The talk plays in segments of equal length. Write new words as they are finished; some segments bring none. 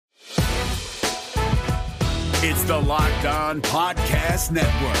It's the Locked On Podcast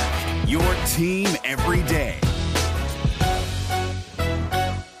Network, your team every day.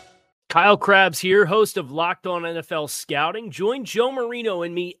 Kyle Krabs here, host of Locked On NFL Scouting. Join Joe Marino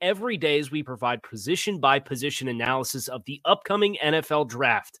and me every day as we provide position-by-position analysis of the upcoming NFL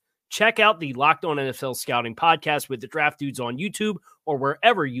Draft. Check out the Locked On NFL Scouting podcast with the Draft Dudes on YouTube or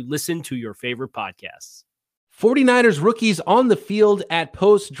wherever you listen to your favorite podcasts. 49ers rookies on the field at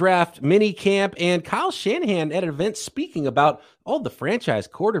post-draft minicamp, and Kyle Shanahan at an event speaking about all the franchise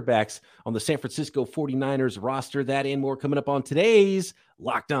quarterbacks on the San Francisco 49ers roster. That and more coming up on today's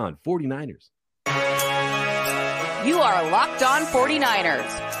Locked On 49ers. You are Locked On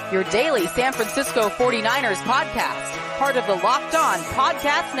 49ers, your daily San Francisco 49ers podcast, part of the Locked On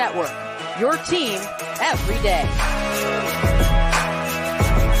Podcast Network, your team every day.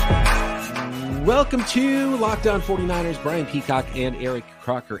 Welcome to Locked On 49ers. Brian Peacock and Eric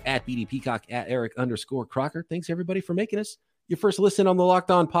Crocker at BD Peacock at Eric_Crocker. Thanks, everybody, for making us your first listen on the Locked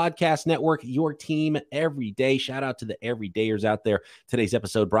On Podcast Network, your team every day. Shout out to the everydayers out there. Today's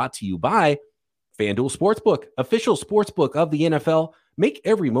episode brought to you by FanDuel Sportsbook, official sportsbook of the NFL. Make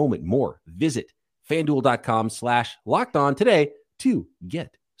every moment more. Visit FanDuel.com/LockedOn today to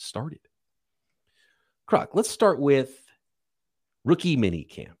get started. Croc, let's start with rookie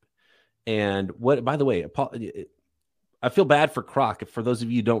minicamp. And what, by the way, I feel bad for Croc. For those of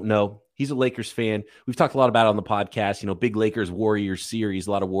you who don't know, he's a Lakers fan. We've talked a lot about it on the podcast, big Lakers-Warriors series,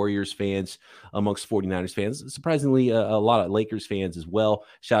 a lot of Warriors fans amongst 49ers fans. Surprisingly, a lot of Lakers fans as well.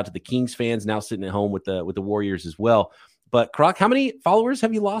 Shout out to the Kings fans now sitting at home with the Warriors as well. But Croc, how many followers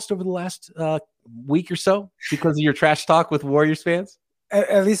have you lost over the last week or so because of your trash talk with Warriors fans?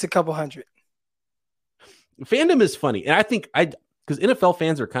 At least a couple hundred. Fandom is funny. And I think because NFL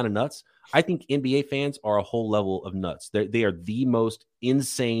fans are kind of nuts. I think NBA fans are a whole level of nuts. They are the most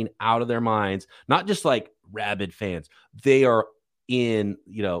insane, out of their minds, not just like rabid fans. They are in,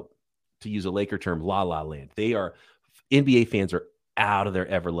 to use a Laker term, la la land. NBA fans are out of their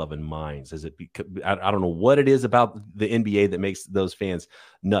ever-loving minds. I don't know what it is about the NBA that makes those fans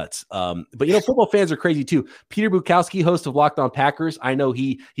nuts. But football fans are crazy too. Peter Bukowski, host of Locked On Packers. I know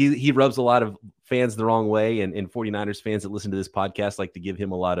he rubs a lot of fans the wrong way, and 49ers fans that listen to this podcast like to give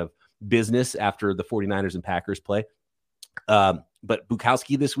him a lot of business after the 49ers and Packers play. But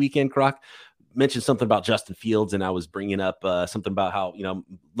Bukowski this weekend, Croc, mentioned something about Justin Fields, and I was bringing up something about how, I'm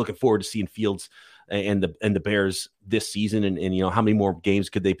looking forward to seeing Fields and the Bears this season, and how many more games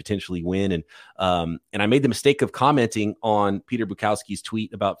could they potentially win. And I made the mistake of commenting on Peter Bukowski's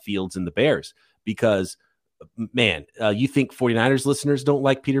tweet about Fields and the Bears because, man, you think 49ers listeners don't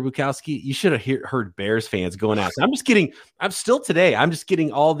like Peter Bukowski? You should have heard Bears fans going out. So I'm just getting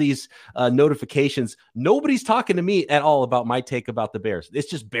all these notifications. Nobody's talking to me at all about my take about the Bears. It's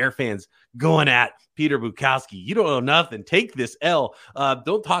just Bear fans going at Peter Bukowski. You don't know nothing. Take this L.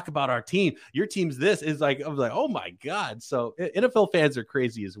 Don't talk about our team. Your team's this. I was like, oh my God. So NFL fans are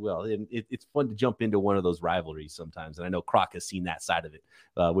crazy as well. And it's fun to jump into one of those rivalries sometimes. And I know Croc has seen that side of it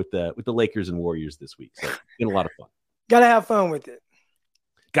with the Lakers and Warriors this week. So it's been a lot of fun. Gotta have fun with it.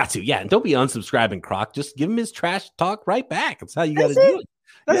 Got to. Yeah. And don't be unsubscribing, Croc. Just give him his trash talk right back. That's how you got to do it.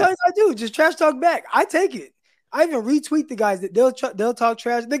 That's how I do. Just trash talk back. I take it. I even retweet the guys that they'll talk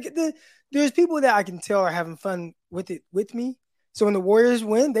trash. There's people that I can tell are having fun with it with me. So when the Warriors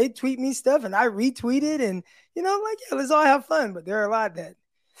win, they tweet me stuff and I retweet it. And, I'm like, yeah, let's all have fun. But there are a lot that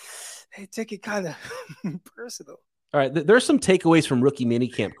they take it kind of personal. All right. There's some takeaways from rookie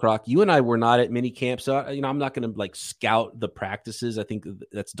minicamp, Croc. You and I were not at minicamp. So, I'm not going to scout the practices. I think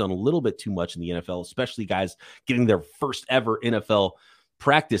that's done a little bit too much in the NFL, especially guys getting their first ever NFL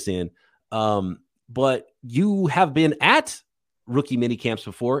practice in. But you have been at rookie minicamps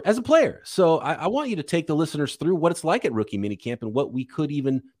before as a player. So I want you to take the listeners through what it's like at rookie minicamp and what we could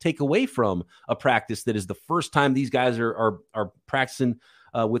even take away from a practice that is the first time these guys are practicing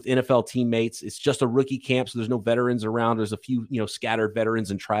with NFL teammates. It's just a rookie camp, so there's no veterans around. There's a few, scattered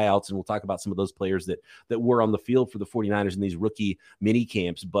veterans and tryouts, and we'll talk about some of those players that were on the field for the 49ers in these rookie mini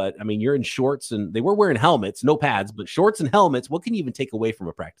camps. But, you're in shorts, and they were wearing helmets, no pads, but shorts and helmets. What can you even take away from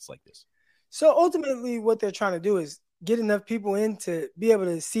a practice like this? So ultimately what they're trying to do is get enough people in to be able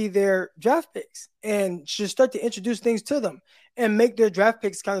to see their draft picks and just start to introduce things to them and make their draft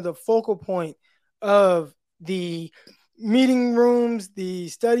picks kind of the focal point of the meeting rooms, the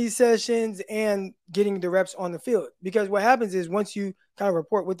study sessions, and getting the reps on the field. Because what happens is once you kind of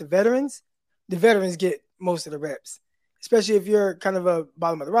report with the veterans get most of the reps, especially if you're kind of a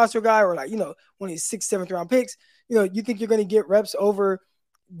bottom of the roster guy or one of these 6th, 7th round picks. You think you're going to get reps over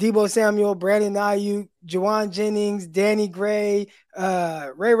Debo Samuel, Brandon Ayuk, Juwan Jennings, Danny Gray,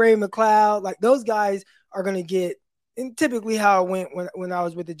 Ray McLeod. Like those guys are going to get, and typically how it went when I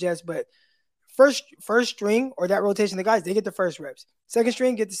was with the Jets, but first string or that rotation, the guys, they get the first reps. Second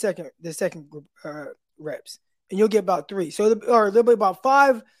string get the second group reps, and you'll get about 3. So they'll be about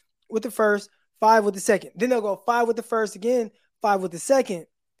 5 with the first, 5 with the second. Then they'll go 5 with the first again, 5 with the second,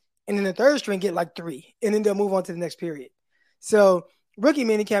 and then the third string get like 3, and then they'll move on to the next period. So rookie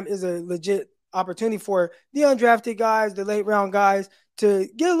minicamp is a legit opportunity for the undrafted guys, the late round guys, to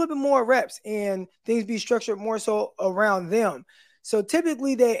get a little bit more reps and things be structured more so around them. So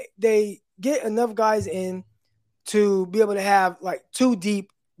typically they get enough guys in to be able to have like 2 deep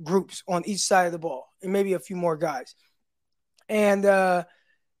groups on each side of the ball and maybe a few more guys. And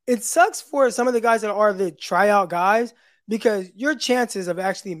it sucks for some of the guys that are the tryout guys because your chances of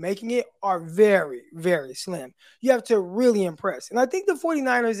actually making it are very, very slim. You have to really impress. And I think the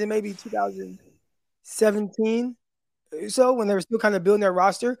 49ers in maybe 2017, so when they were still kind of building their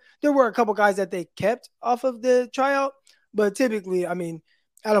roster, there were a couple guys that they kept off of the tryout. But typically, I mean,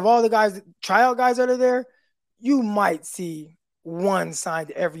 out of all the guys, tryout guys that are there, you might see one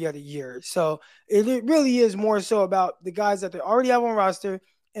signed every other year. So it really is more so about the guys that they already have on roster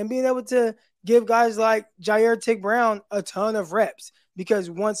and being able to give guys like Jair Tick Brown a ton of reps, because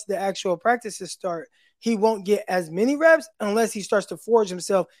once the actual practices start, he won't get as many reps unless he starts to forge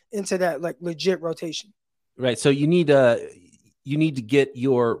himself into that like legit rotation. Right. So you need to get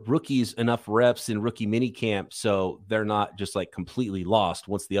your rookies enough reps in rookie minicamp so they're not just like completely lost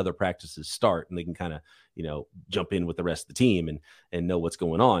once the other practices start, and they can kind of, jump in with the rest of the team and know what's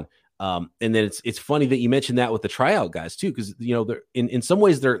going on. And then it's funny that you mentioned that with the tryout guys too, because they're in some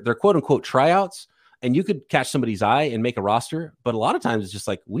ways they're quote unquote tryouts, and you could catch somebody's eye and make a roster, but a lot of times it's just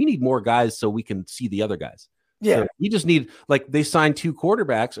like we need more guys so we can see the other guys. Yeah, so you just need, like, they signed 2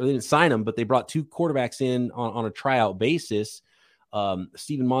 quarterbacks, or they didn't sign them, but they brought 2 quarterbacks in on a tryout basis,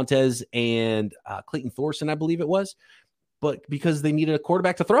 Steven Montez and Clayton Thorson, I believe it was, but because they needed a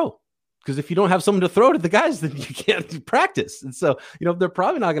quarterback to throw. Because if you don't have someone to throw to the guys, then you can't practice. And so, they're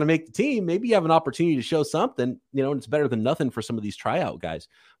probably not going to make the team. Maybe you have an opportunity to show something, and it's better than nothing for some of these tryout guys.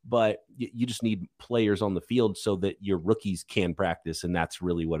 But you just need players on the field so that your rookies can practice. And that's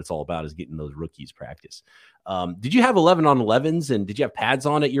really what it's all about, is getting those rookies practice. Did you have 11-on-11s, and did you have pads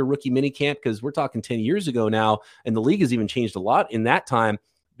on at your rookie minicamp? Because we're talking 10 years ago now, and the league has even changed a lot in that time.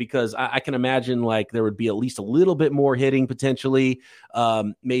 Because I can imagine like there would be at least a little bit more hitting potentially,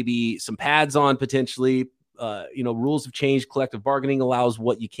 maybe some pads on potentially. Rules have changed. Collective bargaining allows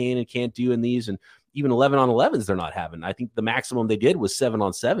what you can and can't do in these, and even 11-on-11s they're not having. I think the maximum they did was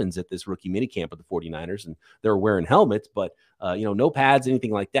 7-on-7s at this rookie minicamp of the 49ers, and they're wearing helmets, but no pads,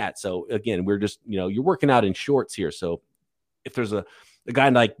 anything like that. So again, we're just you're working out in shorts here. So if there's a guy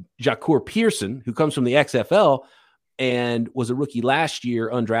like Jacour Pearson who comes from the XFL and was a rookie last year,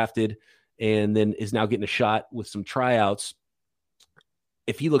 undrafted, and then is now getting a shot with some tryouts.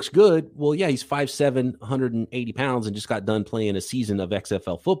 If he looks good, well, yeah, he's 5'7", 180 pounds, and just got done playing a season of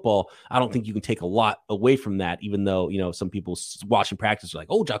XFL football. I don't think you can take a lot away from that, even though, some people watching practice are like,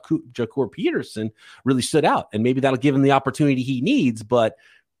 oh, Jacour Peterson really stood out, and maybe that'll give him the opportunity he needs. But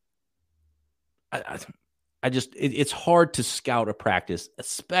it's hard to scout a practice,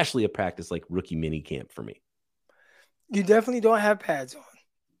 especially a practice like rookie minicamp for me. You definitely don't have pads on.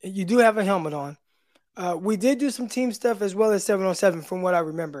 You do have a helmet on. We did do some team stuff as well as 7-on-7 from what I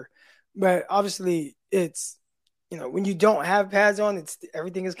remember. But obviously it's, when you don't have pads on,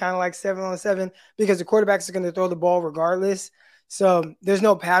 everything is kind of like 7-on-7 because the quarterback is going to throw the ball regardless. So there's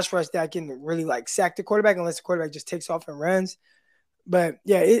no pass rush that can really like sack the quarterback unless the quarterback just takes off and runs. But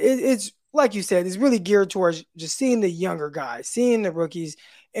yeah, it's like you said, it's really geared towards just seeing the younger guys, seeing the rookies,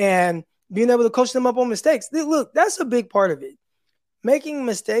 and being able to coach them up on mistakes. Look, that's a big part of it. Making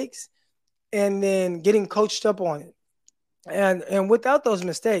mistakes and then getting coached up on it. And without those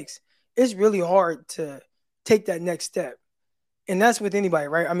mistakes, it's really hard to take that next step. And that's with anybody,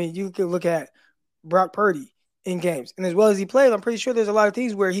 right? I mean, you could look at Brock Purdy in games. And as well as he played, I'm pretty sure there's a lot of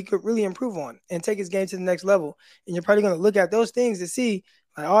things where he could really improve on and take his game to the next level. And you're probably going to look at those things to see,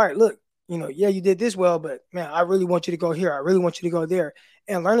 like, all right, look, yeah, you did this well, but man, I really want you to go here. I really want you to go there.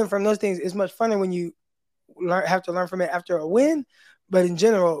 And learning from those things is much funner when you have to learn from it after a win. But in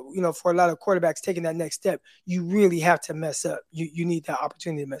general, for a lot of quarterbacks taking that next step, you really have to mess up. You need that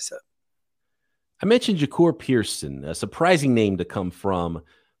opportunity to mess up. I mentioned Jacour Pearson, a surprising name to come from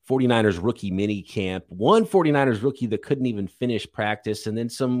 49ers rookie mini camp. One 49ers rookie that couldn't even finish practice, and then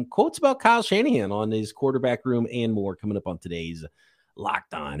some quotes about Kyle Shanahan on his quarterback room and more coming up on today's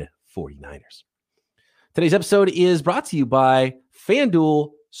Locked On 49ers. Today's episode is brought to you by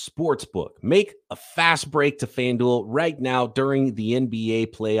FanDuel Sportsbook. Make a fast break to FanDuel right now during the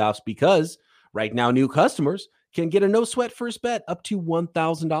NBA playoffs, because right now new customers can get a no-sweat first bet up to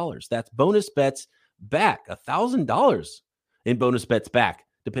 $1,000. That's bonus bets back, $1,000 in bonus bets back,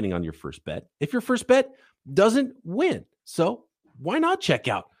 depending on your first bet, if your first bet doesn't win. So why not check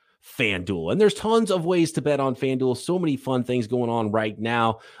out FanDuel? And there's tons of ways to bet on FanDuel. So many fun things going on right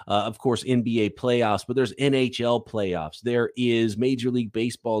now. Of course, NBA playoffs, but there's NHL playoffs. There is Major League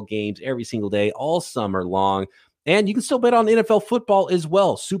Baseball games every single day, all summer long. And you can still bet on NFL football as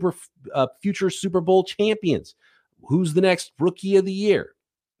well. Future Super Bowl champions. Who's the next rookie of the year?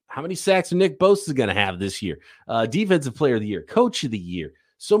 How many sacks are Nick Bosa is going to have this year? Defensive player of the year, coach of the year.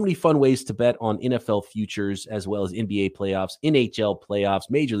 So many fun ways to bet on NFL futures, as well as NBA playoffs, NHL playoffs,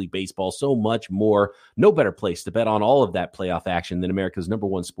 Major League Baseball, so much more. No better place to bet on all of that playoff action than America's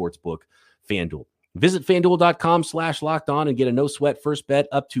 #1 sports book, FanDuel. Visit FanDuel.com/lockedon and get a no-sweat first bet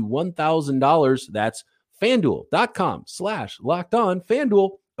up to $1,000. That's FanDuel.com/lockedon.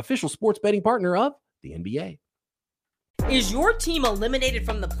 FanDuel, official sports betting partner of the NBA. Is your team eliminated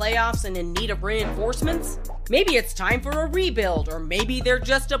from the playoffs and in need of reinforcements? Maybe it's time for a rebuild, or maybe they're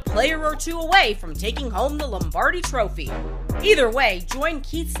just a player or two away from taking home the Lombardi Trophy. Either way, join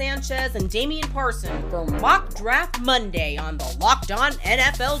Keith Sanchez and Damian Parson for Mock Draft Monday on the Locked On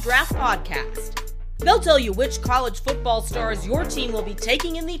NFL Draft Podcast. They'll tell you which college football stars your team will be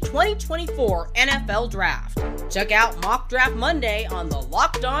taking in the 2024 NFL Draft. Check out Mock Draft Monday on the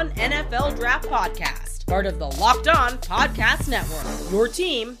Locked On NFL Draft Podcast, part of the Locked On Podcast Network, your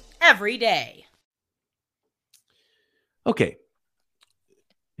team every day. Okay.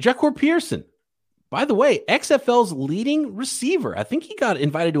 Ja'Cory Pearson, by the way, XFL's leading receiver. I think he got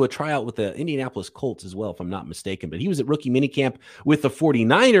invited to a tryout with the Indianapolis Colts as well, if I'm not mistaken. But he was at rookie minicamp with the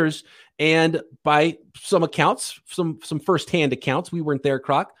 49ers. And by some accounts, some firsthand accounts, we weren't there,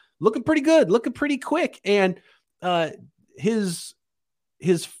 Croc, looking pretty good, looking pretty quick. And his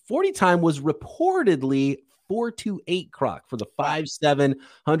 40 time was reportedly 4.28, Croc, for the 5'7",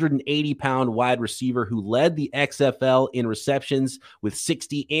 180-pound wide receiver who led the XFL in receptions with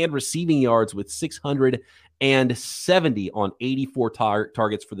 60 and receiving yards with 670 on 84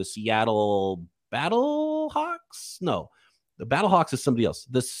 targets for the Seattle Battlehawks. No, the Battlehawks is somebody else.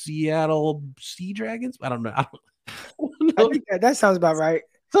 The Seattle Sea Dragons? I don't know. I think that sounds about right.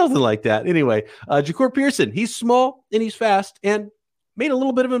 Something like that. Anyway, Ja'Cory Pearson, he's small and he's fast and made a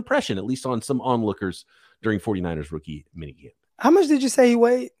little bit of an impression, at least on some onlookers during 49ers rookie minicamp. How much did you say he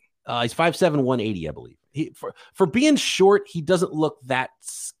weighed? He's 5'7", 180, I believe. For being short, he doesn't look that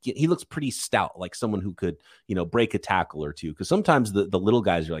he looks pretty stout, like someone who could, break a tackle or two. Because sometimes the little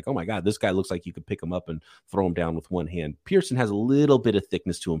guys are like, oh my God, this guy looks like you could pick him up and throw him down with one hand. Pearson has a little bit of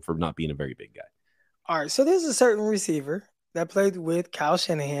thickness to him for not being a very big guy. All right, so there's a certain receiver that played with Kyle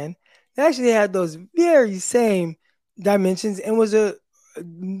Shanahan that actually had those very same dimensions and was a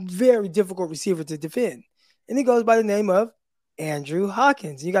very difficult receiver to defend. And he goes by the name of Andrew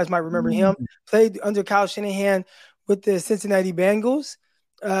Hawkins. You guys might remember him. Played under Kyle Shanahan with the Cincinnati Bengals.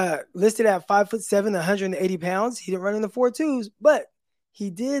 Listed at 5'7", 180 pounds. He didn't run in the 4.2s, but he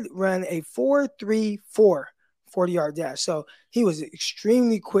did run a 4.34 40-yard dash. So he was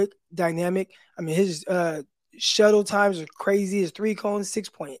extremely quick, dynamic. I mean, his shuttle times are crazy. His 3 cones,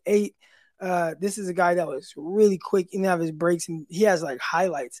 6.8. This is a guy that was really quick in and out of his breaks, and he has like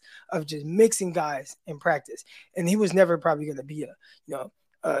highlights of just mixing guys in practice. And he was never probably going to be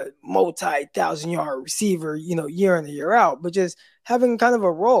a multi-1,000-yard receiver, year in and year out, but just having kind of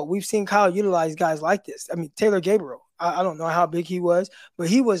a role. We've seen Kyle utilize guys like this. I mean, Taylor Gabriel, I don't know how big he was, but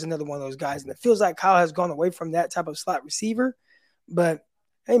he was another one of those guys. And it feels like Kyle has gone away from that type of slot receiver. But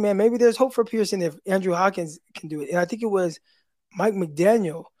hey, man, maybe there's hope for Pearson if Andrew Hawkins can do it. And I think it was Mike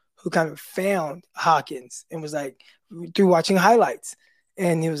McDaniel who kind of found Hawkins and was like, through watching highlights.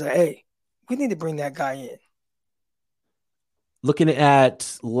 And he was like, hey, we need to bring that guy in. Looking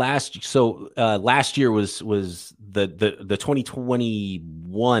at last year was the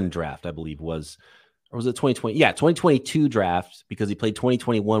 2021 draft, I believe was, or was it 2020? Yeah, 2022 draft, because he played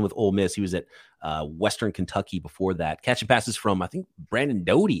 2021 with Ole Miss. He was at Western Kentucky before that. Catching passes from, I think, Brandon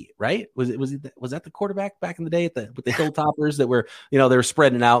Doty, right? Was that the quarterback back in the day with the Hilltoppers that were, they were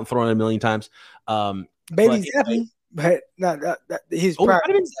spreading it out and throwing it a million times. Baby Zappy, but not he's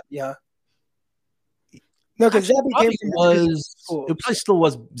probably yeah. No, because Zappy came from it probably still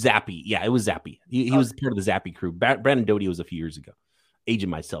was Zappy. Yeah, it was Zappy. He was part of the Zappy crew. Brandon Doty was a few years ago.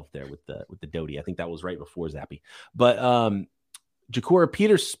 Aging myself there with the Doty. I think that was right before Zappy. But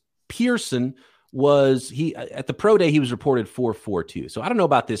Ja'Cory Pearson was he at the pro day, he was reported 4.42. So I don't know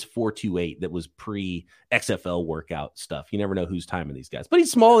about this 4.28 that was pre XFL workout stuff. You never know who's timing these guys, but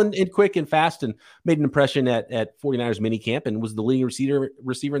he's small and quick and fast and made an impression at 49ers minicamp and was the leading receiver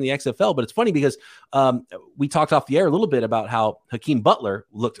in the XFL. But it's funny because we talked off the air a little bit about how Hakeem Butler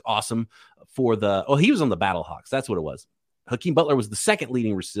looked awesome he was on the Battlehawks. That's what it was. Hakeem Butler was the second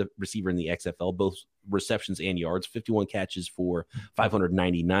leading receiver in the XFL, both receptions and yards, 51 catches for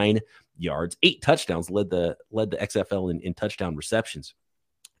 599 yards, 8 touchdowns, led the XFL in touchdown receptions.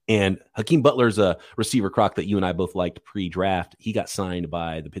 And Hakeem Butler's a receiver croc that you and I both liked pre-draft. He got signed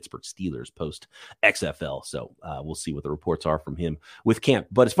by the Pittsburgh Steelers post XFL. So we'll see what the reports are from him with camp.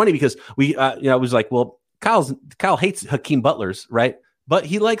 But it's funny because I was like, well, Kyle hates Hakeem Butler's, right? But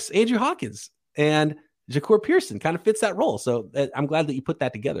he likes Andrew Hawkins, and Ja'Cour Pearson kind of fits that role. So I'm glad that you put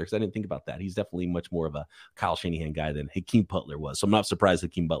that together because I didn't think about that. He's definitely much more of a Kyle Shanahan guy than Hakeem Butler was. So I'm not surprised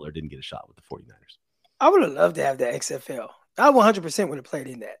Hakeem Butler didn't get a shot with the 49ers. I would have loved to have the XFL. I 100% would have played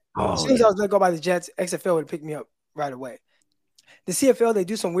in that. As soon as I was let go by the Jets, XFL would have picked me up right away. The CFL, they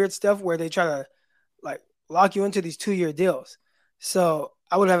do some weird stuff where they try to like lock you into these 2-year deals. So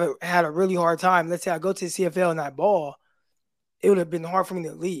I would have had a really hard time. Let's say I go to the CFL and I ball. It would have been hard for me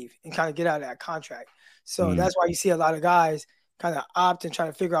to leave and kind of get out of that contract. So that's why you see a lot of guys kind of opt and try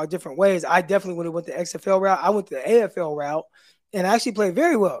to figure out different ways. I definitely would have went the XFL route. I went the AFL route and I actually played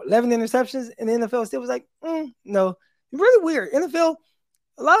very well. 11 interceptions in the NFL still was like, no, really weird. NFL,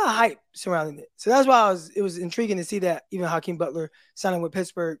 a lot of hype surrounding it. So that's why it was intriguing to see that even Hakeem Butler signing with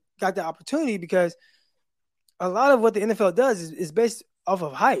Pittsburgh got the opportunity because a lot of what the NFL does is based off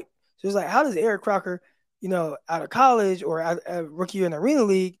of hype. So it's like, how does Eric Crocker, out of college or a rookie year in the Arena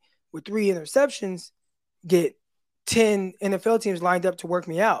League with 3 interceptions, get 10 NFL teams lined up to work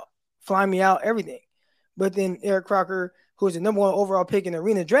me out, fly me out, everything. But then Eric Crocker, who was the number 1 overall pick in the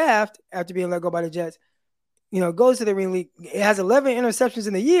Arena draft after being let go by the Jets, goes to the Arena League. It has 11 interceptions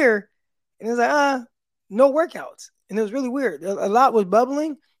in the year, and it's like, no workouts. And it was really weird. A lot was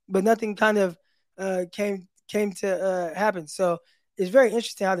bubbling, but nothing kind of came to happen. So it's very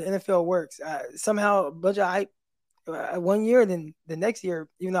interesting how the NFL works. Somehow a bunch of hype 1 year, and then the next year,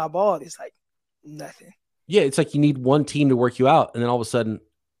 even though I balled, it's like nothing. Yeah, it's like you need one team to work you out, and then all of a sudden,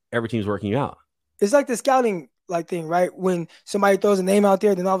 every team's working you out. It's like the scouting thing, right? When somebody throws a name out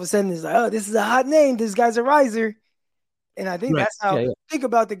there, then all of a sudden it's like, oh, this is a hot name. This guy's a riser. And I think that's how think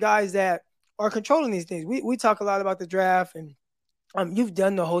about the guys that are controlling these things. We talk a lot about the draft, and you've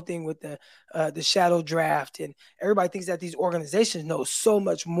done the whole thing with the shadow draft, and everybody thinks that these organizations know so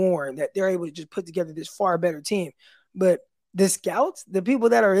much more and that they're able to just put together this far better team. But the scouts, the people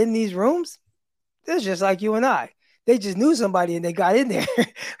that are in these rooms, they're just like you and I. They just knew somebody and they got in there.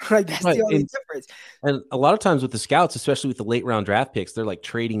 Like that's the only difference. And a lot of times with the scouts, especially with the late round draft picks, they're like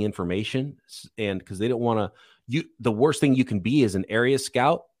trading information, and because they don't want to. The worst thing you can be is an area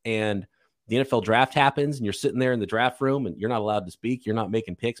scout, and the NFL draft happens, and you're sitting there in the draft room, and you're not allowed to speak. You're not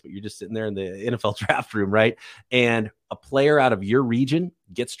making picks, but you're just sitting there in the NFL draft room, right? And a player out of your region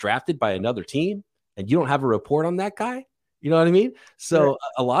gets drafted by another team, and you don't have a report on that guy. You know what I mean? So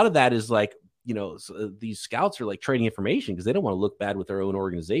a lot of that is like, these scouts are like trading information because they don't want to look bad with their own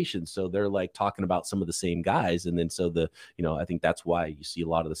organization. So they're like talking about some of the same guys. And then I think that's why you see a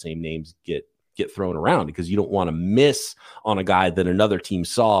lot of the same names get thrown around, because you don't want to miss on a guy that another team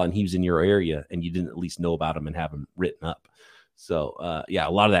saw and he was in your area and you didn't at least know about him and have him written up. So a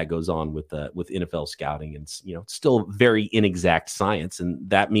lot of that goes on with NFL scouting, and it's still very inexact science, and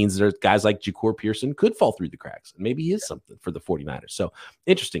that means there's guys like Ja'Cour Pearson could fall through the cracks, and maybe he is something for the 49ers. So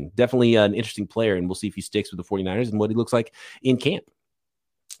interesting, definitely an interesting player, and we'll see if he sticks with the 49ers and what he looks like in camp.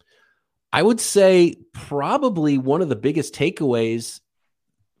 I would say probably one of the biggest takeaways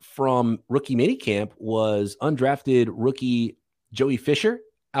from rookie minicamp was undrafted rookie Joey Fisher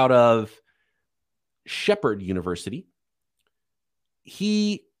out of Shepherd University.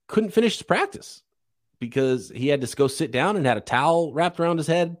 He couldn't finish his practice because he had to go sit down and had a towel wrapped around his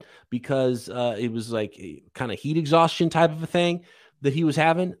head because it was like a kind of heat exhaustion type of a thing that he was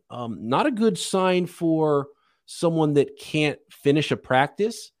having. Not a good sign for someone that can't finish a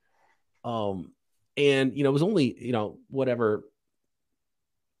practice. And, it was only, whatever.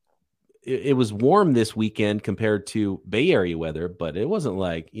 It was warm this weekend compared to Bay Area weather, but it wasn't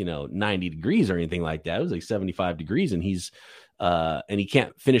like, 90 degrees or anything like that. It was like 75 degrees, and he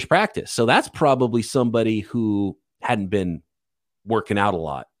can't finish practice. So that's probably somebody who hadn't been working out a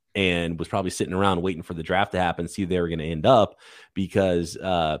lot and was probably sitting around waiting for the draft to happen, see if they were going to end up, because,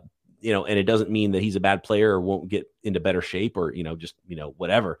 and it doesn't mean that he's a bad player or won't get into better shape or,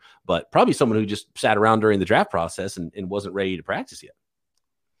 whatever, but probably someone who just sat around during the draft process and wasn't ready to practice yet.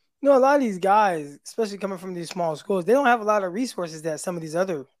 A lot of these guys, especially coming from these small schools, they don't have a lot of resources that some of these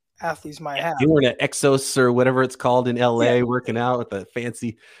other athletes might have. You were in an Exos or whatever it's called in LA, Yeah. working out with the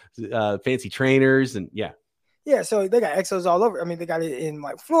fancy trainers, and Yeah, so they got exos all over. I mean, they got it in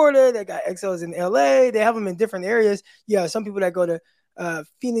like Florida. They got exos in LA. They have them in different areas. Yeah, some people that go to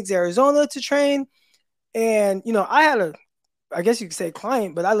Phoenix, Arizona to train. And, I had I guess you could say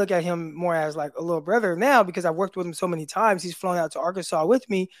client, but I look at him more as like a little brother now because I've worked with him so many times. He's flown out to Arkansas with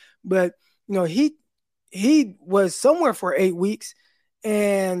me. But, he was somewhere for 8 weeks.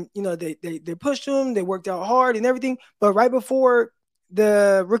 And, they pushed him. They worked out hard and everything. But right before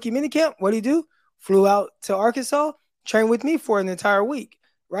the rookie minicamp, what did he do? Flew out to Arkansas, trained with me for an entire week,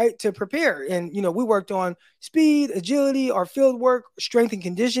 right, to prepare. And, we worked on speed, agility, our field work, strength and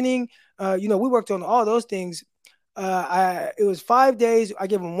conditioning. We worked on all those things. It was 5 days. I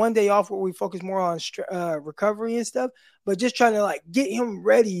gave him 1 day off where we focused more on recovery and stuff, but just trying to like get him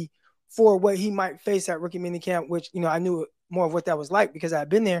ready for what he might face at rookie minicamp, which, I knew more of what that was like because I had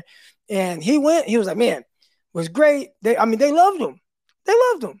been there. And he was like, man, it was great. They loved him. They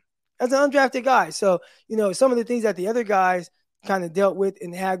loved him as an undrafted guy. So, some of the things that the other guys kind of dealt with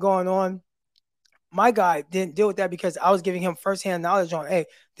and had going on, my guy didn't deal with that because I was giving him firsthand knowledge on, hey,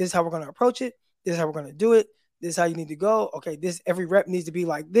 this is how we're going to approach it. This is how we're going to do it. This is how you need to go. Okay, every rep needs to be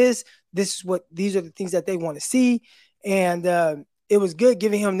like this. These are the things that they want to see. And it was good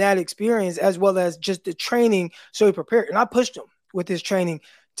giving him that experience as well as just the training so he prepared. And I pushed him with his training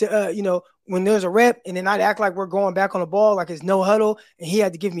to, when there's a rep and then I'd act like we're going back on the ball, like it's no huddle, and he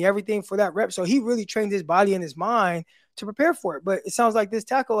had to give me everything for that rep. So he really trained his body and his mind to prepare for it. But it sounds like this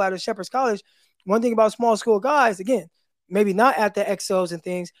tackle out of Shepherd's College, one thing about small school guys, again, maybe not at the XOs and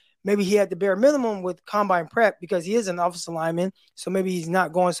things, maybe he had the bare minimum with combine prep because he is an offensive lineman. So maybe he's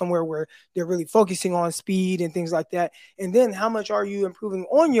not going somewhere where they're really focusing on speed and things like that. And then how much are you improving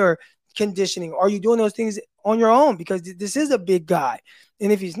on your conditioning? Are you doing those things on your own? Because this is a big guy.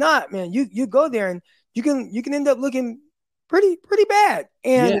 And if he's not, man, you go there and you can end up looking pretty bad.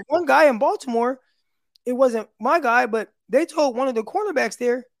 And one guy in Baltimore, it wasn't my guy, but they told one of the cornerbacks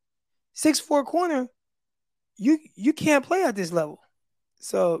there, 6'4" corner, you can't play at this level.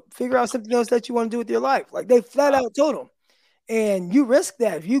 So figure out something else that you want to do with your life. Like they flat out told him. And you risk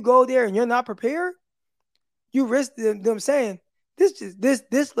that. If you go there and you're not prepared, you risk them saying,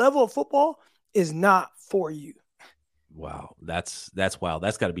 this level of football is not for you. Wow, that's wild.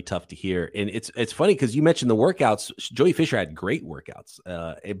 That's got to be tough to hear. And it's funny because you mentioned the workouts. Joey Fisher had great workouts,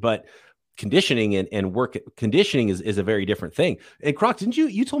 but conditioning and work conditioning is a very different thing. And Croc, didn't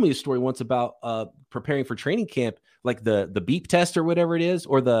you told me a story once about preparing for training camp, like the beep test or whatever it is,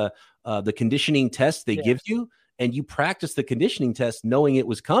 or the conditioning test they give you, and you practice the conditioning test knowing it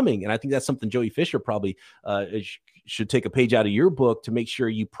was coming. And I think that's something Joey Fisher probably should take a page out of your book to make sure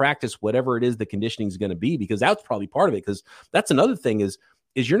you practice whatever it is the conditioning is going to be, because that's probably part of it. Because that's another thing is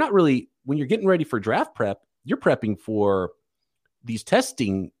you're not really, when you're getting ready for draft prep, you're prepping for these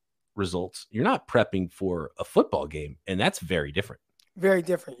testing results. You're not prepping for a football game, and that's very different. Very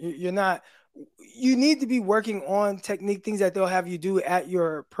different. You're not. You need to be working on technique, things that they'll have you do at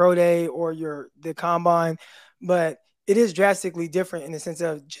your pro day or the combine, but it is drastically different in the sense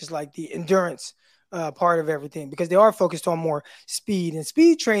of just like the endurance part of everything, because they are focused on more speed and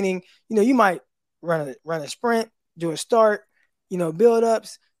speed training. You might run a sprint, do a start, build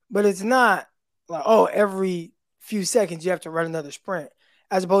ups, but it's not like, every few seconds you have to run another sprint,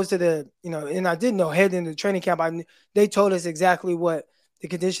 as opposed to and I did know heading into training camp, they told us exactly what the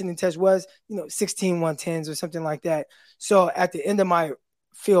conditioning test was, 16 110s or something like that. So at the end of my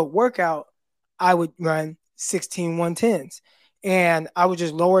field workout, I would run 16 110s. And I would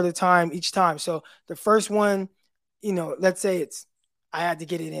just lower the time each time. So the first one, let's say I had to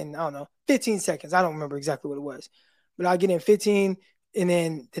get it in, 15 seconds. I don't remember exactly what it was, but I'll get in 15. And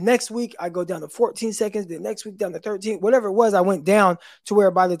then the next week I go down to 14 seconds. The next week down to 13, whatever it was, I went down to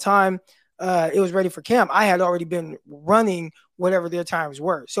where by the time it was ready for camp, I had already been running whatever their times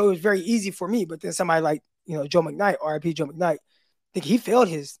were. So it was very easy for me. But then somebody like, Joe McKnight, RIP Joe McKnight, I think he failed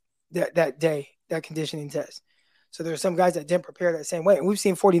his that day, that conditioning test. So there are some guys that didn't prepare that same way. And we've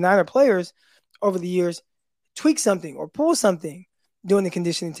seen 49er players over the years tweak something or pull something during the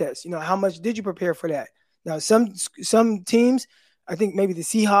conditioning test. How much did you prepare for that? Now, some teams, I think maybe the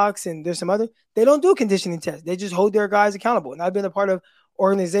Seahawks and there's some other, they don't do conditioning tests. They just hold their guys accountable. And I've been a part of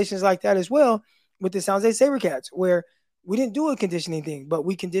organizations like that as well with the San Jose SaberCats, where we didn't do a conditioning thing, but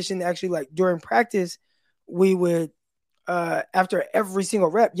we conditioned actually like during practice, we would, after every single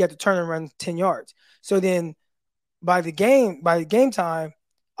rep, you had to turn and run 10 yards. So then by the game time,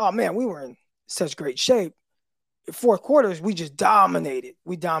 oh man, we were in such great shape. fourth quarters, we just dominated.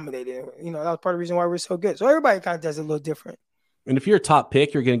 We dominated. You know, that was part of the reason why we're so good. So everybody kind of does it a little different. And if you're a top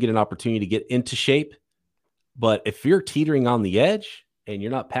pick, you're going to get an opportunity to get into shape. But if you're teetering on the edge and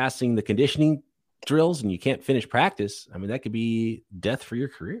you're not passing the conditioning drills and you can't finish practice, I mean, that could be death for your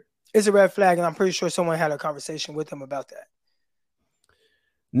career. It's a red flag, and I'm pretty sure someone had a conversation with him about that.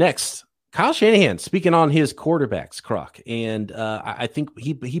 Next, Kyle Shanahan speaking on his quarterbacks, Croc, and I think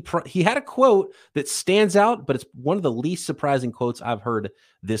he had a quote that stands out, but it's one of the least surprising quotes I've heard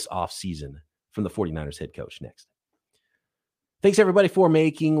this offseason from the 49ers head coach. Next. Thanks, everybody, for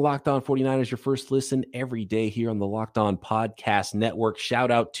making Locked On 49ers your first listen every day here on the Locked On Podcast Network.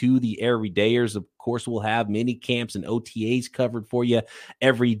 Shout out to the everydayers. Of course, we'll have mini camps and OTAs covered for you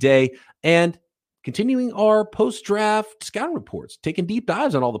every day. And continuing our post-draft scouting reports, taking deep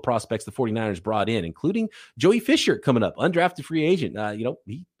dives on all the prospects the 49ers brought in, including Joey Fisher coming up, undrafted free agent.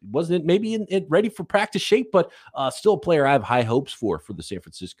 He wasn't maybe ready for practice shape, but still a player I have high hopes for the San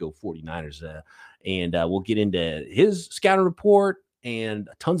Francisco 49ers. And we'll get into his scouting report and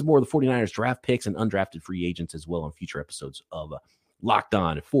tons more of the 49ers draft picks and undrafted free agents as well on future episodes of Locked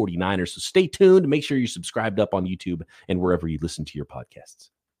On 49ers. So stay tuned. Make sure you're subscribed up on YouTube and wherever you listen to your podcasts.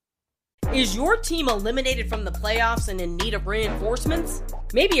 Is your team eliminated from the playoffs and in need of reinforcements?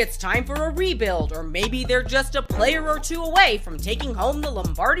 Maybe it's time for a rebuild, or maybe they're just a player or two away from taking home the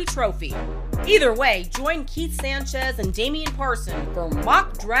Lombardi Trophy. Either way, join Keith Sanchez and Damian Parson for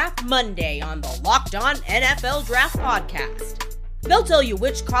Mock Draft Monday on the Locked On NFL Draft Podcast. They'll tell you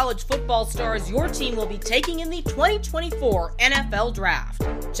which college football stars your team will be taking in the 2024 NFL Draft.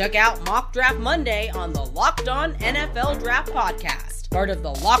 Check out Mock Draft Monday on the Locked On NFL Draft Podcast, part of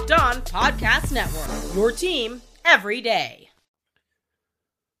the Locked On Podcast Network, your team every day.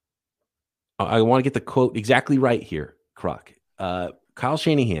 I want to get the quote exactly right here, Croc. Kyle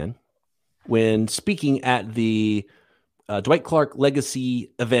Shanahan, when speaking at the Dwight Clark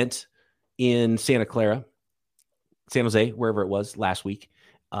Legacy event in San Jose, wherever it was last week.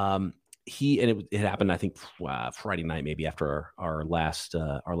 It happened, I think, Friday night, maybe after our last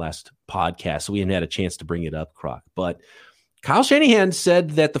podcast. So we hadn't had a chance to bring it up, Croc. But Kyle Shanahan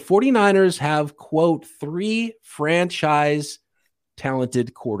said that the 49ers have, quote, 3 franchise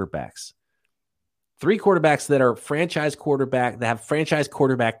talented quarterbacks. 3 quarterbacks that are that have franchise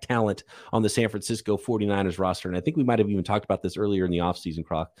quarterback talent on the San Francisco 49ers roster. And I think we might have even talked about this earlier in the offseason,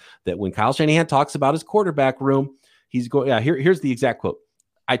 Croc, that when Kyle Shanahan talks about his quarterback room, he's going, here's the exact quote.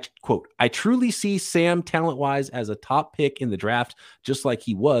 I truly see Sam talent-wise as a top pick in the draft, just like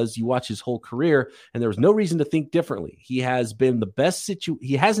he was. You watch his whole career, and there was no reason to think differently. He hasn't been in the best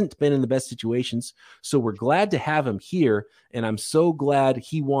situations, so we're glad to have him here, and I'm so glad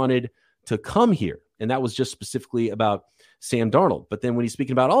he wanted to come here. And that was just specifically about Sam Darnold. But then when he's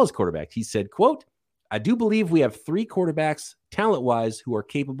speaking about all his quarterbacks, he said, quote, I do believe we have 3 quarterbacks talent-wise who are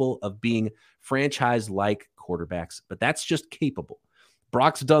capable of being franchise-like quarterbacks, but that's just capable.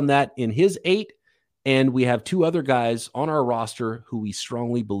 Brock's done that in his 8, and we have 2 other guys on our roster who we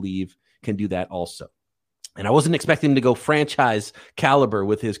strongly believe can do that also. And I wasn't expecting him to go franchise caliber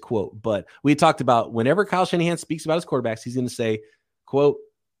with his quote, but we talked about whenever Kyle Shanahan speaks about his quarterbacks, he's going to say, quote,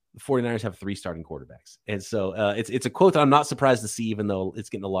 the 49ers have 3 starting quarterbacks. And so it's a quote that I'm not surprised to see, even though it's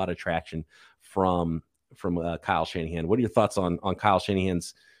getting a lot of traction from Kyle Shanahan. What are your thoughts on Kyle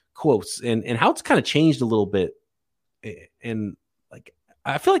Shanahan's quotes and how it's kind of changed a little bit? And like,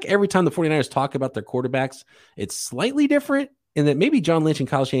 I feel like every time the 49ers talk about their quarterbacks, it's slightly different, and that maybe John Lynch and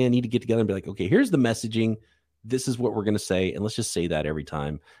Kyle Shanahan need to get together and be like, okay, here's the messaging. This is what we're going to say. And let's just say that every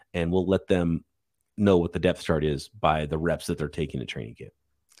time. And we'll let them know what the depth chart is by the reps that they're taking to training camp.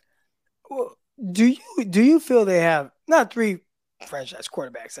 Well, do you feel they have not 3 franchise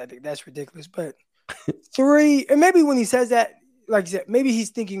quarterbacks? I think that's ridiculous, but 3, and maybe when he says that, like you said, maybe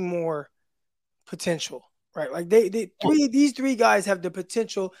he's thinking more potential, right? Like these 3 guys have the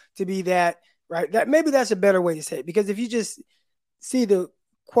potential to be that, right? That maybe that's a better way to say it, because if you just see the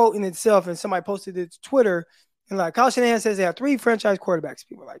quote in itself and somebody posted it to Twitter and like Kyle Shanahan says they have 3 franchise quarterbacks,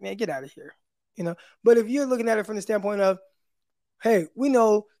 people are like, man, get out of here, you know? But if you're looking at it from the standpoint of, hey, we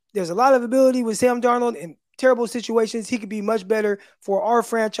know there's a lot of ability with Sam Darnold in terrible situations. He could be much better for our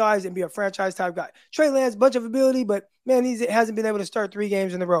franchise and be a franchise type guy. Trey Lance, bunch of ability, but man, he hasn't been able to start 3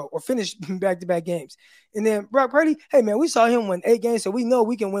 games in a row or finish back-to-back games. And then Brock Purdy, hey man, we saw him win 8 games, so we know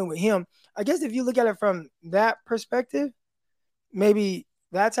we can win with him. I guess if you look at it from that perspective, maybe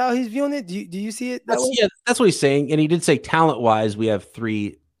that's how he's viewing it. Do you see it that way? Yeah, that's what he's saying. And he did say talent-wise, we have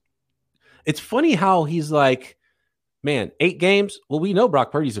 3. It's funny how he's like, man, 8 games. Well, we know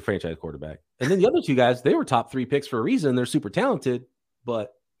Brock Purdy's a franchise quarterback. And then the other 2 guys, they were top 3 picks for a reason. They're super talented,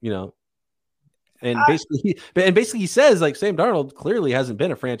 but, you know. And basically he says like Sam Darnold clearly hasn't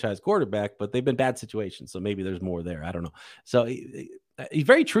been a franchise quarterback, but they've been bad situations. So maybe there's more there. I don't know. So he's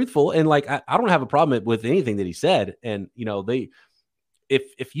very truthful. And like, I don't have a problem with anything that he said. And,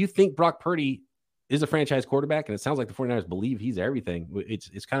 if you think Brock Purdy is a franchise quarterback, and it sounds like the 49ers believe he's everything,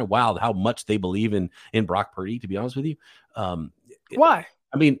 it's kind of wild how much they believe in Brock Purdy, to be honest with you. Why?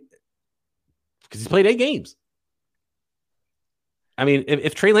 I mean, because he's played 8 games. I mean,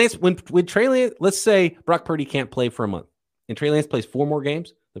 if Trey Lance, when Trey Lance, let's say Brock Purdy can't play for a month and Trey Lance plays 4 more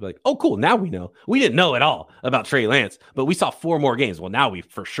games, they'll be like, oh, cool. Now we know. We didn't know at all about Trey Lance, but we saw 4 more games. Well, now we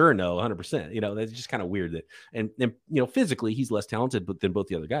for sure know 100%. That's just kind of weird that, and physically he's less talented than both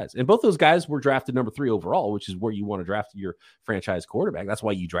the other guys. And both those guys were drafted number 3 overall, which is where you want to draft your franchise quarterback. That's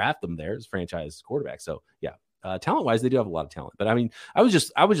why you draft them there as franchise quarterback. So yeah, talent wise, they do have a lot of talent. But I mean, I was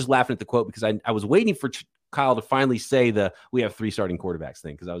just laughing at the quote because I was waiting for Kyle to finally say we have 3 starting quarterbacks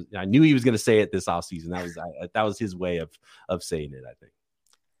thing, because I knew he was going to say it this offseason. That was his way of saying it, I think.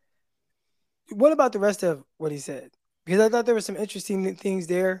 What about the rest of what he said? Because I thought there were some interesting things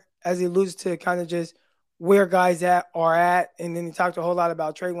there as he alludes to kind of just where guys are at. And then he talked a whole lot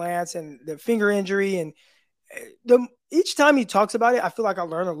about Trey Lance and the finger injury. And each time he talks about it, I feel like I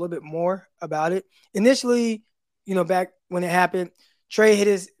learn a little bit more about it. Initially, back when it happened, Trey hit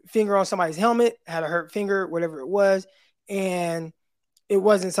his finger on somebody's helmet, had a hurt finger, whatever it was, and it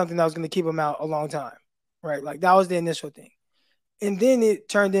wasn't something that was going to keep him out a long time, right? Like, that was the initial thing. And then it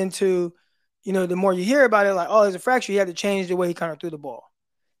turned into, the more you hear about it, like, oh, there's a fracture, he had to change the way he kind of threw the ball.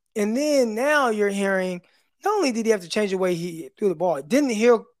 And then now you're hearing, not only did he have to change the way he threw the ball, it didn't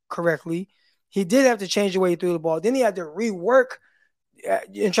heal correctly, he did have to change the way he threw the ball. Then he had to rework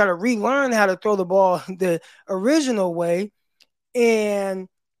and try to relearn how to throw the ball the original way. And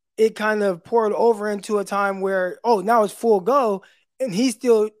it kind of poured over into a time where, now it's full go, and he's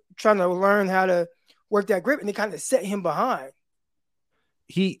still trying to learn how to work that grip, and it kind of set him behind.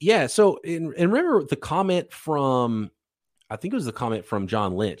 So remember the comment from, I think it was the comment from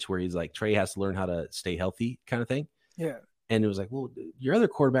John Lynch, where he's like, Trey has to learn how to stay healthy kind of thing. Yeah. And it was like, well, your other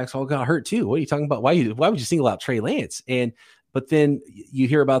quarterbacks all got hurt too. What are you talking about? Why would you single out Trey Lance? But then you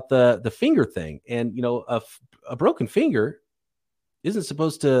hear about the finger thing, and a broken finger isn't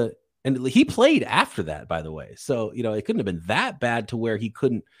supposed to, and he played after that, by the way. So, it couldn't have been that bad to where he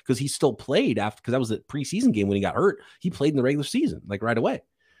couldn't, because he still played after, because that was a preseason game when he got hurt. He played in the regular season, like right away.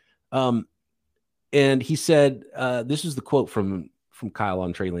 And he said, this is the quote from Kyle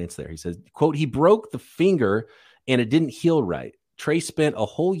on Trey Lance there. He says, quote, he broke the finger and it didn't heal right. Trey spent a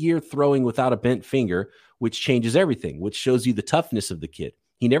whole year throwing without a bent finger, which changes everything, which shows you the toughness of the kid.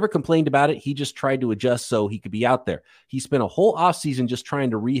 He never complained about it. He just tried to adjust so he could be out there. He spent a whole offseason just trying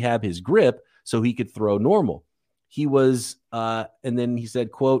to rehab his grip so he could throw normal. He was, and then he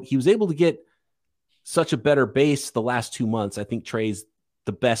said, quote, he was able to get such a better base the last 2 months. I think Trey's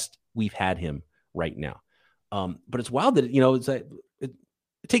the best we've had him right now. But it's wild that, it's like, it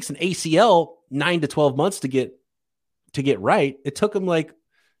takes an ACL 9 to 12 months to get right. It took him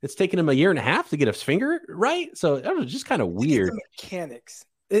it's taken him a year and a half to get his finger right. So that was just kind of weird. Mechanics.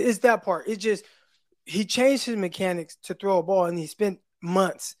 It's that part. It's just, he changed his mechanics to throw a ball, and he spent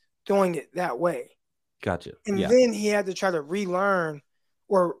months throwing it that way. Gotcha. And then he had to try to relearn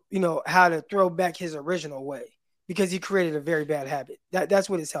or, how to throw back his original way, because he created a very bad habit. That's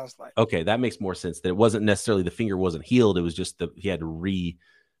what it sounds like. Okay. That makes more sense. That it wasn't necessarily the finger wasn't healed. It was just he had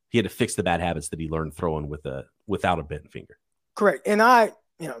to fix the bad habits that he learned throwing without a bent finger. Correct. And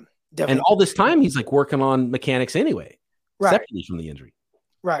definitely. And all this time he's like working on mechanics anyway, right, separately from the injury.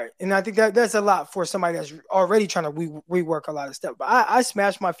 Right. And I think that's a lot for somebody that's already trying to rework a lot of stuff. But I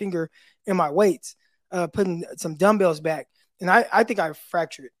smashed my finger in my weights, putting some dumbbells back. And I think I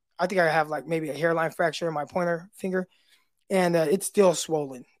fractured it. I think I have like maybe a hairline fracture in my pointer finger, and it's still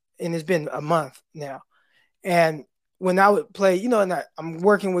swollen. And it's been a month now. And when I would play, and I'm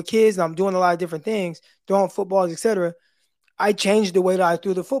working with kids and I'm doing a lot of different things, throwing footballs, etc., I changed the way that I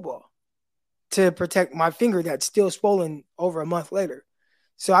threw the football to protect my finger that's still swollen over a month later.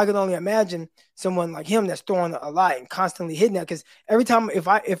 So I could only imagine someone like him that's throwing a lot and constantly hitting that, because every time if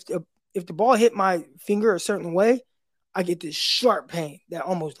the ball hit my finger a certain way, I get this sharp pain that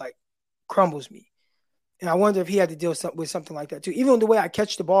almost like crumbles me. And I wonder if he had to deal with something like that too. Even the way I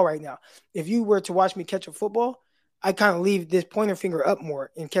catch the ball right now, if you were to watch me catch a football, I kind of leave this pointer finger up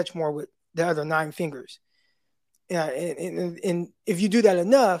more and catch more with the other 9 fingers. And if you do that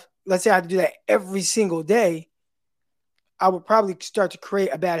enough, let's say I had to do that every single day, I would probably start to create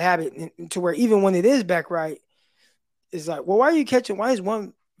a bad habit to where even when it is back right, it's like, well, why is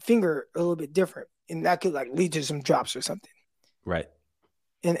one finger a little bit different? And that could like lead to some drops or something. Right.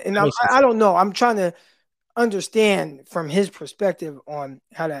 And I don't know. I'm trying to understand from his perspective on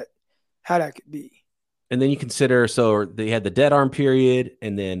how that could be. And then you consider, so they had the dead arm period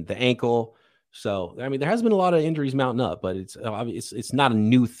and then the ankle. So, I mean, there has been a lot of injuries mounting up, but it's not a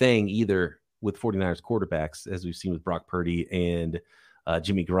new thing either with 49ers quarterbacks, as we've seen with Brock Purdy and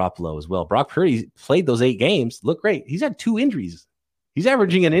Jimmy Garoppolo as well. Brock Purdy played those 8 games, looked great. He's had 2 injuries. He's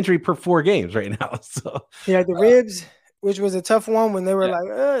averaging an injury per 4 games right now. So he had the ribs, which was a tough one when they were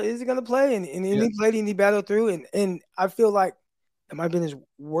like, is he going to play? And he played and he battled through. And I feel like it might have been his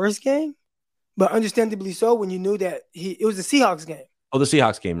worst game, but understandably so when you knew that it was the Seahawks game. Oh, the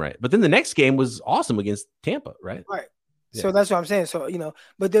Seahawks game, right. But then the next game was awesome against Tampa, right? Right. Yeah. So that's what I'm saying. So,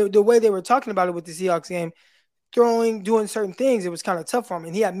 but the way they were talking about it with the Seahawks game, doing certain things, it was kind of tough for him.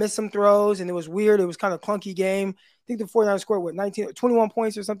 And he had missed some throws, and it was weird. It was kind of a clunky game. I think the 49ers scored, 21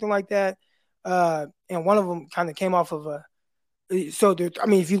 points or something like that. And one of them kind of came off of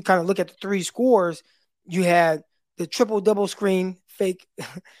if you kind of look at the 3 scores, you had the triple-double screen fake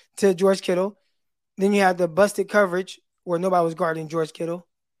to George Kittle. Then you had the busted coverage where nobody was guarding George Kittle.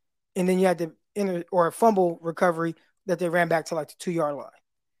 And then you had the a fumble recovery that they ran back to like the 2-yard line.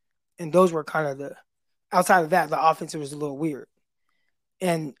 And those were kind of outside of that, the offense was a little weird.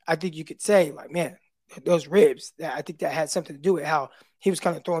 And I think you could say, like, man, those ribs, I think that had something to do with how he was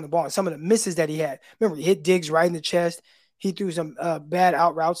kind of throwing the ball and some of the misses that he had. Remember, he hit Diggs right in the chest. He threw some bad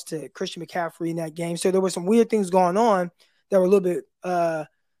out routes to Christian McCaffrey in that game. So there were some weird things going on that were a little bit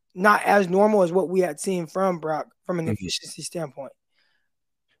not as normal as what we had seen from Brock from an efficiency standpoint.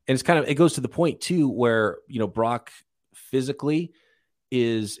 And it goes to the point too, where, Brock physically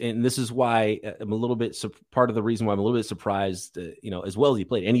is, and this is why I'm a little bit, part of the reason why I'm a little bit surprised, as well as he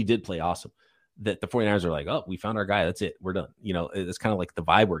played, and he did play awesome, that the 49ers are like, oh, we found our guy. That's it. We're done. It's kind of like the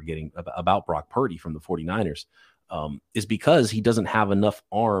vibe we're getting about Brock Purdy from the 49ers. Is because he doesn't have enough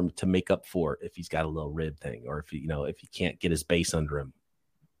arm to make up for if he's got a little rib thing, or if he can't get his base under him,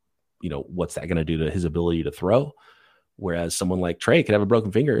 what's that going to do to his ability to throw? Whereas someone like Trey could have a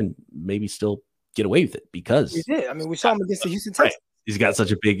broken finger and maybe still get away with it because he did. I mean, we saw him against the Houston Texans. Right. He's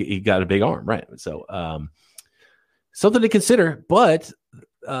got a big arm, right? So something to consider. But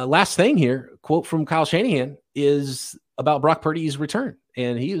last thing here, quote from Kyle Shanahan is about Brock Purdy's return.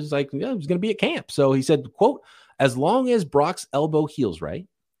 And he was like, yeah, he's going to be at camp. So he said, quote, as long as Brock's elbow heals right,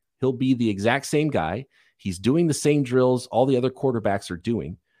 he'll be the exact same guy. He's doing the same drills all the other quarterbacks are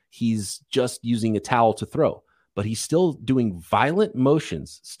doing. He's just using a towel to throw, but he's still doing violent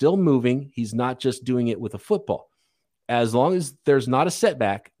motions, still moving. He's not just doing it with a football. As long as there's not a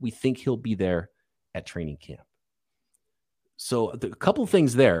setback, we think he'll be there at training camp. So a couple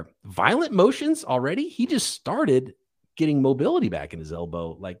things there. Violent motions already. He just started getting mobility back in his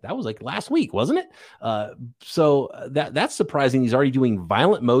elbow. Like that was like last week, wasn't it? So that's surprising. He's already doing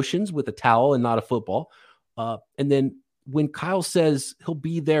violent motions with a towel and not a football. And then when Kyle says he'll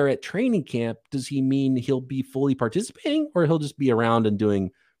be there at training camp, does he mean he'll be fully participating or he'll just be around and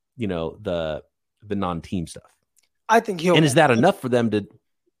doing, the non-team stuff? I think he'll. And is that enough for them to?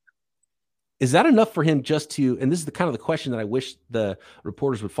 Is that enough for him just to? And this is the kind of the question that I wish the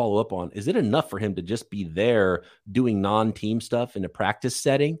reporters would follow up on. Is it enough for him to just be there doing non-team stuff in a practice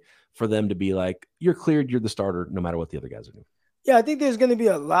setting for them to be like, you're cleared, you're the starter, no matter what the other guys are doing? Yeah, I think there's going to be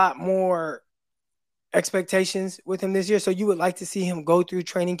a lot more expectations with him this year. So you would like to see him go through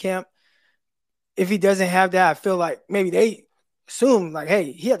training camp. If he doesn't have that, I feel like maybe they assume like,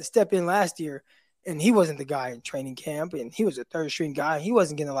 hey, he had to step in last year and he wasn't the guy in training camp and he was a third string guy. He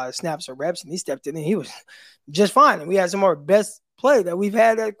wasn't getting a lot of snaps or reps and he stepped in and he was just fine. And we had some more best play that we've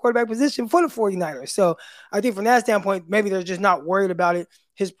had at quarterback position for the 49ers. So I think from that standpoint, maybe they're just not worried about it.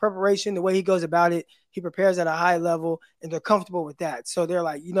 His preparation, the way he goes about it, he prepares at a high level and they're comfortable with that. So they're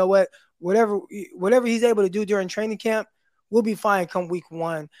like, you know what, whatever he's able to do during training camp, we'll be fine come week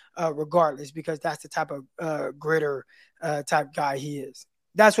 1 regardless, because that's the type of gritter type guy he is.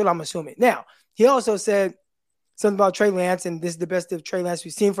 That's what I'm assuming. Now, he also said something about Trey Lance, and this is the best of Trey Lance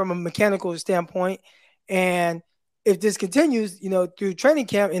we've seen from a mechanical standpoint. And if this continues, through training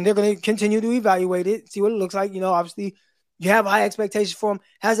camp, and they're going to continue to evaluate it, see what it looks like, obviously you have high expectations for him,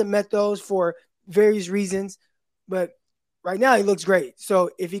 hasn't met those for various reasons, but right now he looks great. So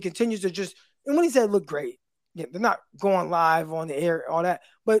if he continues to and when he said look great, they're not going live on the air, all that,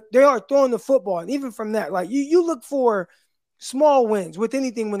 but they are throwing the football. And even from that, like you look for small wins with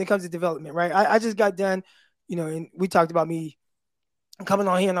anything when it comes to development, right? I just got done, and we talked about me coming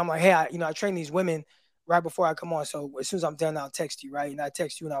on here and I'm like, hey, I train these women right before I come on. So as soon as I'm done, I'll text you, right? And I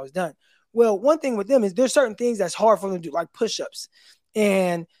text you when I was done. Well, one thing with them is there's certain things that's hard for them to do, like push-ups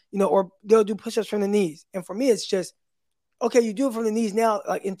and, or they'll do push-ups from the knees. And for me, it's just, okay, you do it from the knees now,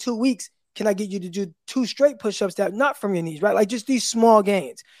 like in 2 weeks, can I get you to do 2 straight push-ups that not from your knees, right? Like just these small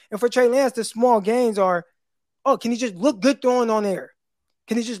gains. And for Trey Lance, the small gains are, can he just look good throwing on air?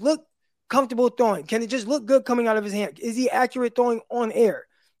 Can he just look comfortable throwing? Can it just look good coming out of his hand? Is he accurate throwing on air?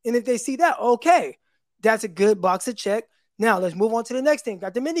 And if they see that, okay, that's a good box to check. Now let's move on to the next thing.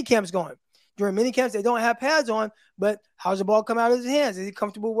 Got the mini camps going. During mini camps, they don't have pads on, but how's the ball come out of his hands? Is he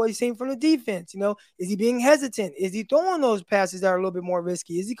comfortable with what he's seeing from the defense? Is he being hesitant? Is he throwing those passes that are a little bit more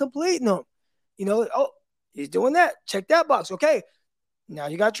risky? Is he completing them? He's doing that. Check that box. Okay, now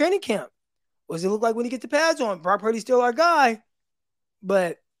you got training camp. What does it look like when he gets the pads on? Brock Purdy's still our guy,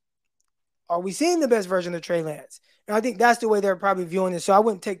 but are we seeing the best version of Trey Lance? And I think that's the way they're probably viewing this. So I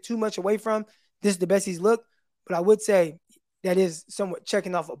wouldn't take too much away from this is the best he's looked, but I would say that is somewhat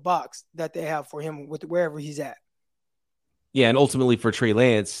checking off a box that they have for him with wherever he's at. Yeah, and ultimately for Trey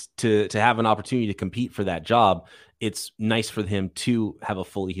Lance to have an opportunity to compete for that job, it's nice for him to have a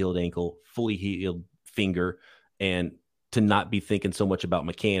fully healed ankle, fully healed finger, and to not be thinking so much about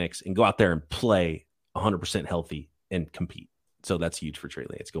mechanics and go out there and play 100% healthy and compete. So that's huge for Trey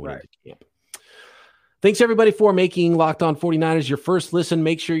Lance going into camp. Thanks, everybody, for making Locked On 49ers your first listen.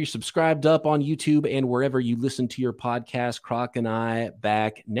 Make sure you're subscribed up on YouTube and wherever you listen to your podcast. Croc and I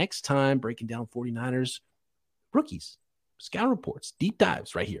back next time breaking down 49ers rookies, scout reports, deep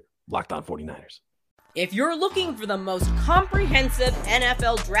dives right here. Locked On 49ers. If you're looking for the most comprehensive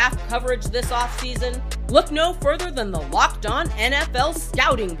NFL draft coverage this offseason, look no further than the Locked On NFL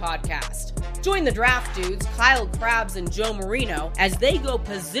Scouting Podcast. Join the draft dudes, Kyle Krabs and Joe Marino, as they go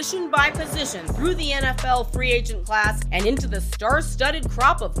position by position through the NFL free agent class and into the star-studded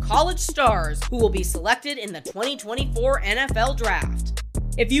crop of college stars who will be selected in the 2024 NFL Draft.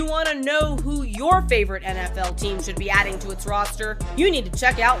 If you want to know who your favorite NFL team should be adding to its roster, you need to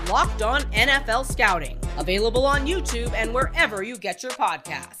check out Locked On NFL Scouting, available on YouTube and wherever you get your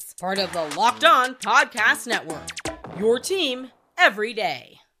podcasts. Part of the Locked On Podcast Network, your team every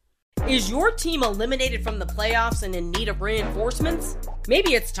day. Is your team eliminated from the playoffs and in need of reinforcements?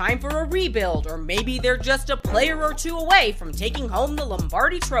 Maybe it's time for a rebuild, or maybe they're just a player or two away from taking home the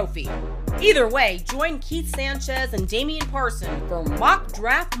Lombardi Trophy. Either way, join Keith Sanchez and Damian Parson for Mock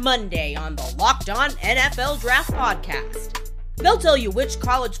Draft Monday on the Locked On NFL Draft Podcast. They'll tell you which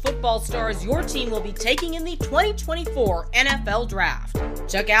college football stars your team will be taking in the 2024 NFL Draft.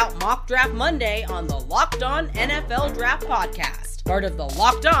 Check out Mock Draft Monday on the Locked On NFL Draft Podcast, part of the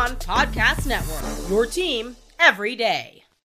Locked On Podcast Network, your team every day.